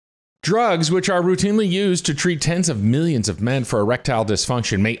drugs, which are routinely used to treat tens of millions of men for erectile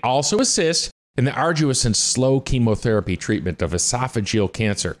dysfunction, may also assist in the arduous and slow chemotherapy treatment of esophageal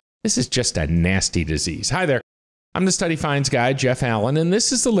cancer. This is just a nasty disease. Hi there. I'm the Study Finds guy, Jeff Allen, and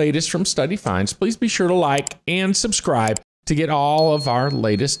this is the latest from Study Finds. Please be sure to like and subscribe to get all of our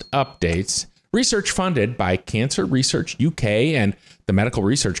latest updates. Research funded by Cancer Research UK and the Medical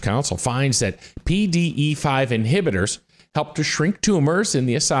Research Council finds that PDE5 inhibitors help to shrink tumors in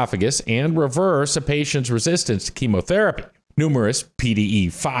the esophagus and reverse a patient's resistance to chemotherapy. Numerous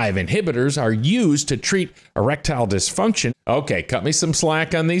PDE5 inhibitors are used to treat erectile dysfunction. Okay, cut me some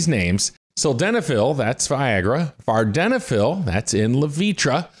slack on these names. Sildenafil, that's Viagra. Vardenafil, that's in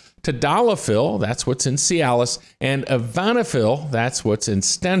Levitra. Tadalafil, that's what's in Cialis. And Evanafil, that's what's in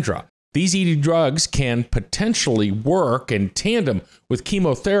Stendra. These ED drugs can potentially work in tandem with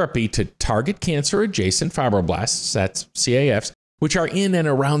chemotherapy to target cancer-adjacent fibroblasts, that's CAFs, which are in and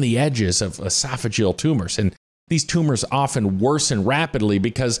around the edges of esophageal tumors. And these tumors often worsen rapidly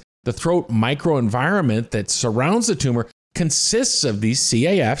because the throat microenvironment that surrounds the tumor consists of these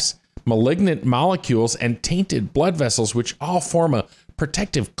CAFs, malignant molecules, and tainted blood vessels, which all form a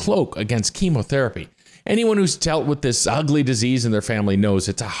protective cloak against chemotherapy. Anyone who's dealt with this ugly disease in their family knows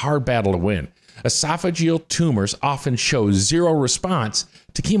it's a hard battle to win. Esophageal tumors often show zero response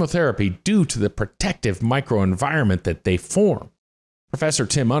to chemotherapy due to the protective microenvironment that they form. Professor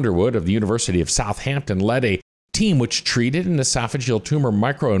Tim Underwood of the University of Southampton led a team which treated an esophageal tumor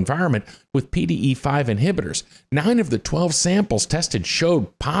microenvironment with PDE5 inhibitors. 9 of the 12 samples tested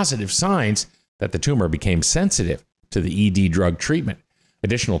showed positive signs that the tumor became sensitive to the ED drug treatment.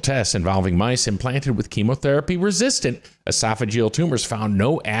 Additional tests involving mice implanted with chemotherapy-resistant esophageal tumors found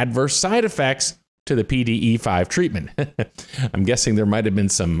no adverse side effects to the PDE5 treatment. I'm guessing there might have been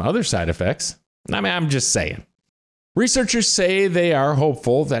some other side effects. I'm just saying. Researchers say they are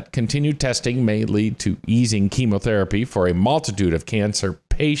hopeful that continued testing may lead to easing chemotherapy for a multitude of cancer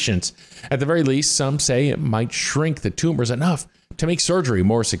patients. At the very least, some say it might shrink the tumors enough to make surgery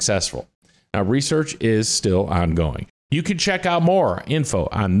more successful. Now, research is still ongoing. You can check out more info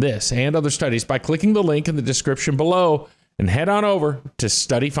on this and other studies by clicking the link in the description below and head on over to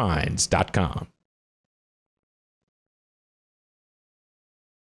studyfinds.com.